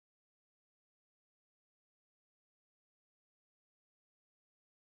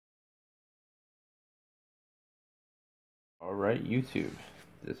Alright, YouTube.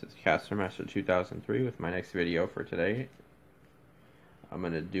 This is Caster Master 2003 with my next video for today. I'm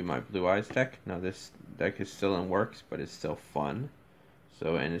going to do my Blue Eyes deck. Now this deck is still in works, but it's still fun.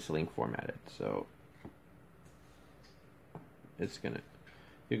 And it's link formatted. So,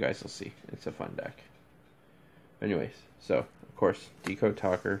 you guys will see. It's a fun deck. Anyways, so, of course, Decode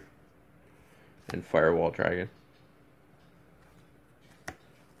Talker and Firewall Dragon.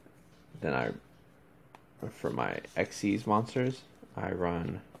 Then for my Xyz monsters, I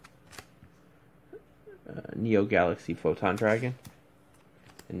run Neo Galaxy Photon Dragon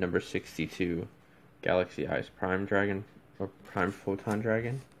and number 62 Galaxy Eyes Prime Dragon or Prime Photon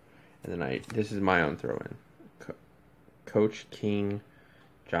Dragon, and then this is my own throw-in, Coach King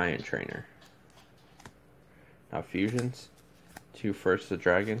Giant Trainer. Now fusions, 2 First the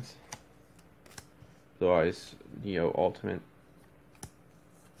Dragons, Blue Eyes Neo Ultimate,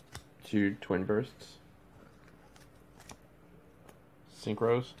 2 Twin Bursts,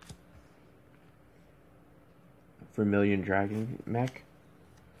 Synchros, Vermilion Dragon Mech,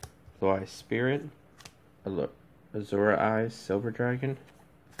 Blue Eyes Spirit, Azura Eyes Silver Dragon,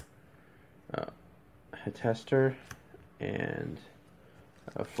 Hetester, and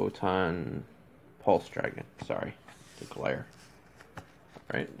a Photon Pulse Dragon. Sorry, the glare.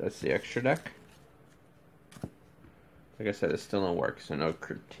 Alright, that's the extra deck. Like I said, it's still in work, so no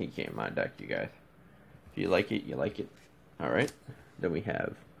critiquing my deck, you guys. If you like it, you like it. Alright, then we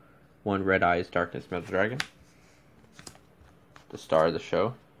have 1 Red Eyes Darkness Metal Dragon, the star of the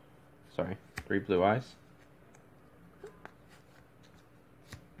show. Sorry, 3 Blue Eyes,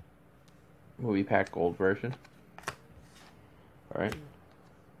 Movie Pack Gold version. Alright,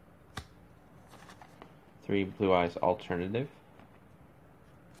 3 Blue Eyes Alternative,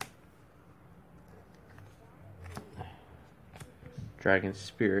 Dragon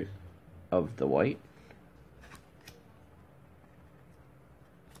Spirit of the White,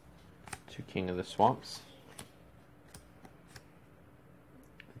 2 King of the Swamps,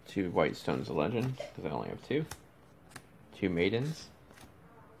 2 White Stones of Legend, because I only have 2, 2 Maidens,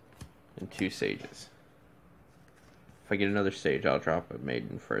 and 2 Sages. If I get another Sage, I'll drop a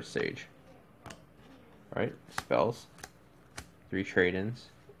Maiden for a Sage. Alright, spells, 3 Trade-ins,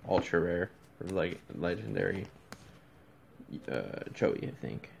 ultra rare, or legendary, Joey, I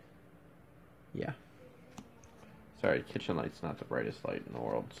think. Yeah. Sorry, kitchen light's not the brightest light in the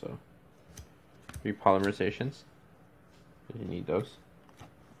world, so. 3 polymerizations. You need those.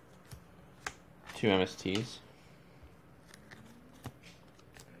 2 MSTs.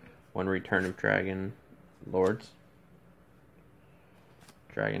 1 Return of Dragon Lords.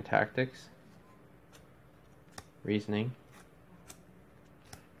 Dragon Tactics. Reasoning.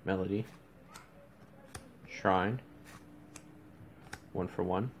 Melody. Shrine. 1 for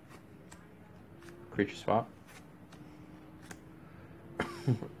 1. Creature swap.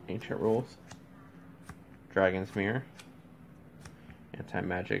 Ancient Rules. Dragon's Mirror.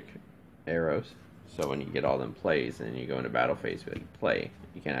 Anti-magic arrows. So when you get all them plays and then you go into battle phase, you play.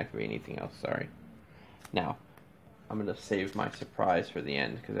 You can't activate anything else, sorry. Now, I'm going to save my surprise for the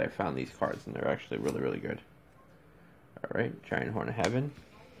end because I found these cards and they're actually really, really good. Alright, Giant Horn of Heaven.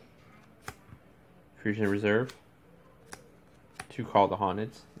 Fusion Reserve. 2 Call the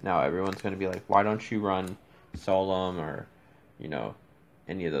Haunted. Now everyone's going to be like, why don't you run Solemn or,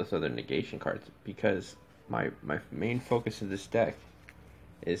 any of those other negation cards? Because my main focus of this deck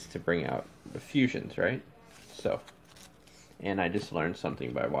is to bring out the fusions, right? So, and I just learned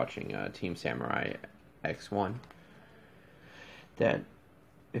something by watching Team Samurai X1, that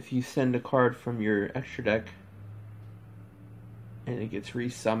if you send a card from your extra deck and it gets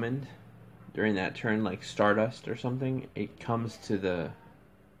resummoned during that turn, like Stardust or something, it comes to the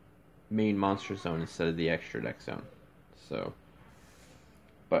main monster zone instead of the extra deck zone. So,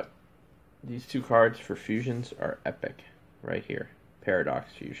 but these 2 cards for fusions are epic right here.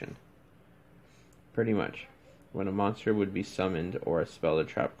 Paradox Fusion. Pretty much. When a monster would be summoned or a spell or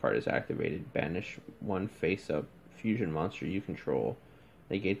trap card is activated, banish 1 face-up fusion monster you control.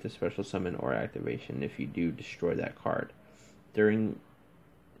 Negate the special summon or activation. If you do, destroy that card. During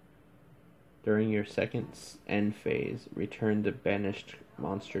your second end phase, return the banished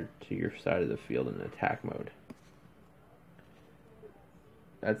monster to your side of the field in attack mode.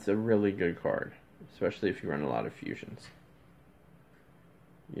 That's a really good card, especially if you run a lot of fusions.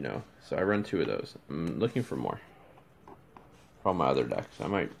 So I run 2 of those. I'm looking for more for all my other decks. I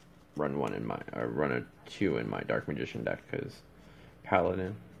might run run 2 in my Dark Magician deck because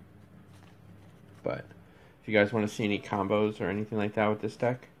Paladin. But if you guys want to see any combos or anything like that with this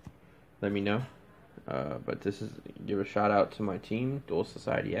deck, let me know. But give a shout out to my team, Duel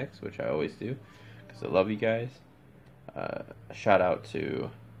Society X, which I always do because I love you guys. A shout out to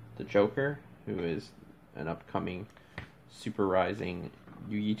the Joker, who is an upcoming super rising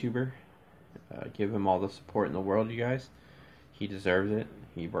YouTuber. Give him all the support in the world, you guys. He deserves it.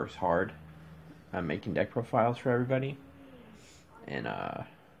 He works hard. I'm making deck profiles for everybody, and I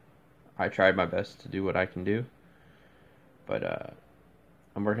tried my best to do what I can do. But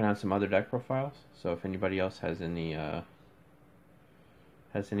I'm working on some other deck profiles. So if anybody else has any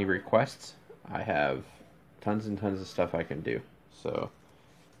requests, I have tons and tons of stuff I can do. So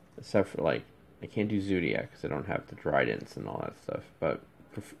except for like I can't do Zodiac because I don't have the Dridents and all that stuff. But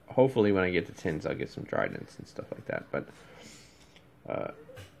hopefully when I get to tins, I'll get some Dridents and stuff like that. But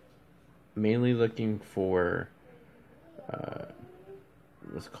mainly looking for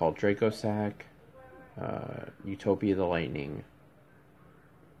what's called Dracosac, Utopia the Lightning,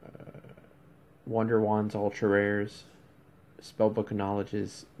 Wonder Wands Ultra Rares, Spellbook of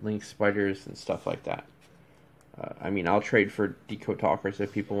Knowledges, Link Spiders, and stuff like that. I mean, I'll trade for Decode Talkers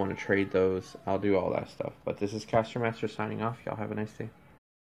if people want to trade those. I'll do all that stuff. But this is Caster Master signing off. Y'all have a nice day.